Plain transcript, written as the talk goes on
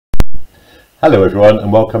Hello everyone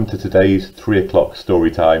and welcome to today's 3 o'clock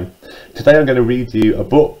story time. Today I'm going to read you a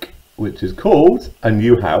book which is called A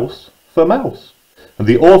New House for Mouse. And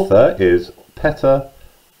the author is Petr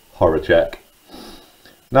Horacek.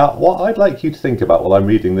 Now what I'd like you to think about while I'm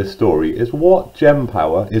reading this story is what gem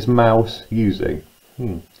power is Mouse using?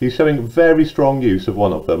 He's showing very strong use of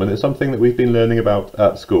one of them, and it's something that we've been learning about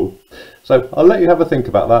at school. So I'll let you have a think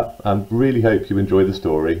about that and really hope you enjoy the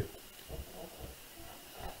story.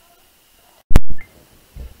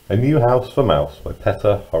 A New House for Mouse by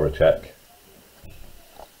Petr Horacek.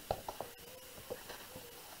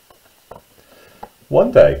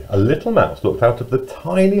 One day, a little mouse looked out of the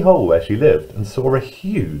tiny hole where she lived and saw a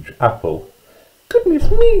huge apple.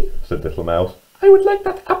 "Goodness me," said Little Mouse, "I would like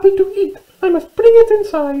that apple to eat. I must bring it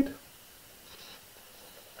inside."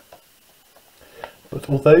 But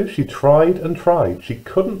although she tried and tried, she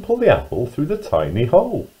couldn't pull the apple through the tiny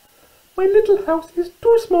hole. "My little house is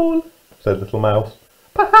too small," said Little Mouse.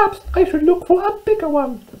 "Perhaps I should look for a bigger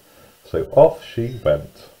one." So off she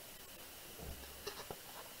went.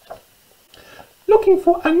 "Looking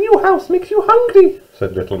for a new house makes you hungry,"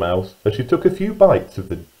 said Little Mouse, as she took a few bites of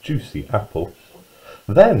the juicy apple.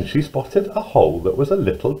 Then she spotted a hole that was a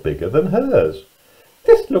little bigger than hers.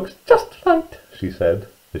 "This looks just right," she said,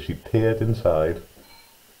 as she peered inside.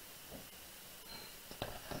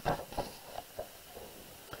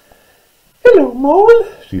 "Hello, Mole,"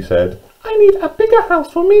 she said. "I need a bigger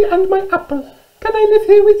house for me and my apple. Can I live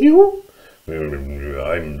here with you?"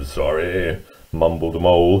 "I'm sorry," mumbled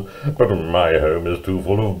Mole, "but my home is too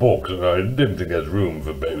full of books and I don't think there's room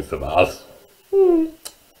for both of us."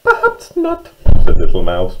 "Perhaps not," said Little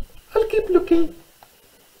Mouse. "I'll keep looking."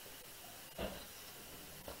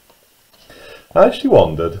 As she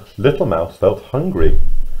wandered, Little Mouse felt hungry.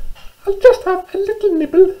 "I'll just have a little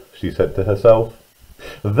nibble," she said to herself.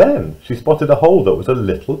 Then she spotted a hole that was a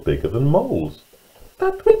little bigger than Mole's.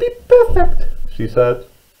 "That will be perfect," she said.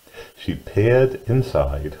 She peered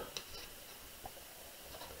inside.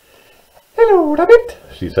 "Hello, Rabbit,"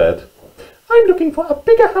 she said. "I'm looking for a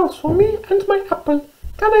bigger house for me and my apple.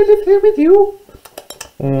 Can I live here with you?"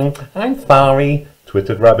 "I'm sorry,"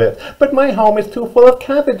 twittered Rabbit, "but my home is too full of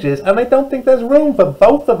cabbages and I don't think there's room for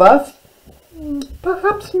both of us."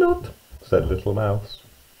 "Perhaps not," said Little Mouse.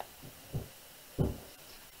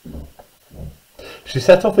 She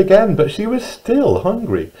set off again, but she was still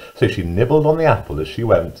hungry, so she nibbled on the apple as she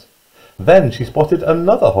went. Then she spotted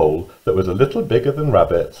another hole that was a little bigger than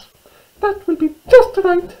Rabbit's. "That will be just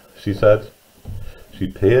right," she said. She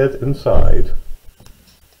peered inside.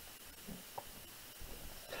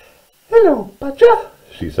 "Hello, Badger,"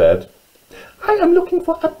 she said. "I am looking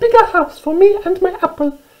for a bigger house for me and my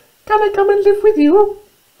apple. Can I come and live with you?"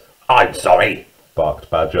 "I'm sorry," barked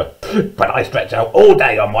Badger, "but I stretch out all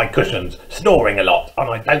day on my cushions, snoring a lot, and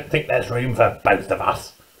I don't think there's room for both of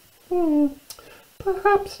us."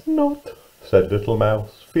 "Perhaps not," said Little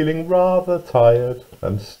Mouse, feeling rather tired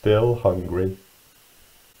and still hungry.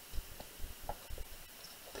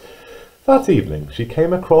 That evening she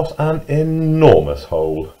came across an enormous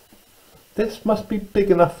hole. "This must be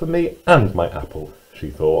big enough for me and my apple," she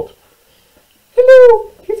thought.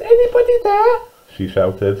 "Hello, is anybody there?" she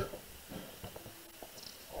shouted.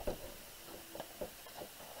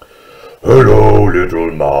 "Hello,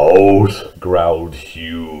 Little Mouse," growled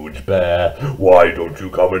Huge Bear. "Why don't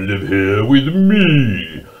you come and live here with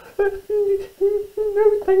me?"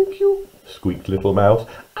 "No, thank you," squeaked Little Mouse.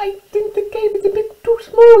 "I think the cave is a bit too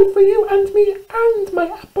small for you and me and my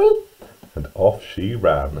apple." And off she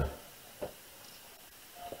ran.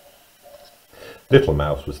 Little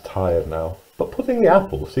Mouse was tired now, but putting the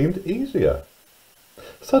apple seemed easier.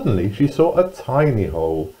 Suddenly she saw a tiny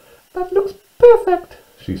hole. "That looks perfect,"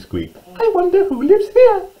 she squeaked. "I wonder who lives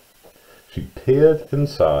here." She peered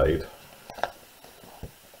inside.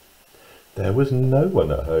 There was no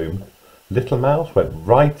one at home. Little Mouse went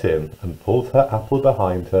right in and pulled her apple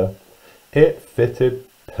behind her. It fitted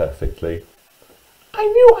perfectly. "I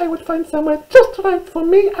knew I would find somewhere just right for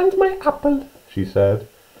me and my apple," she said,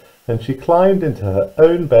 and she climbed into her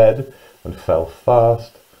own bed and fell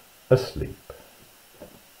fast asleep.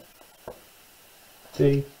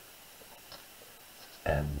 The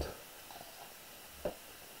end.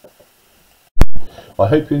 I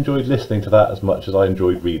hope you enjoyed listening to that as much as I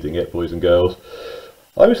enjoyed reading it, boys and girls.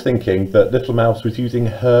 I was thinking that Little Mouse was using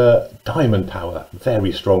her diamond power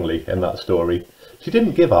very strongly in that story. She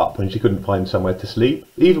didn't give up when she couldn't find somewhere to sleep.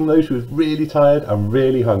 Even though she was really tired and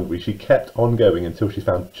really hungry, she kept on going until she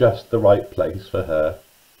found just the right place for her.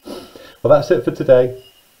 Well, that's it for today.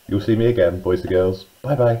 You'll see me again, boys and girls.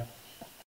 Bye bye.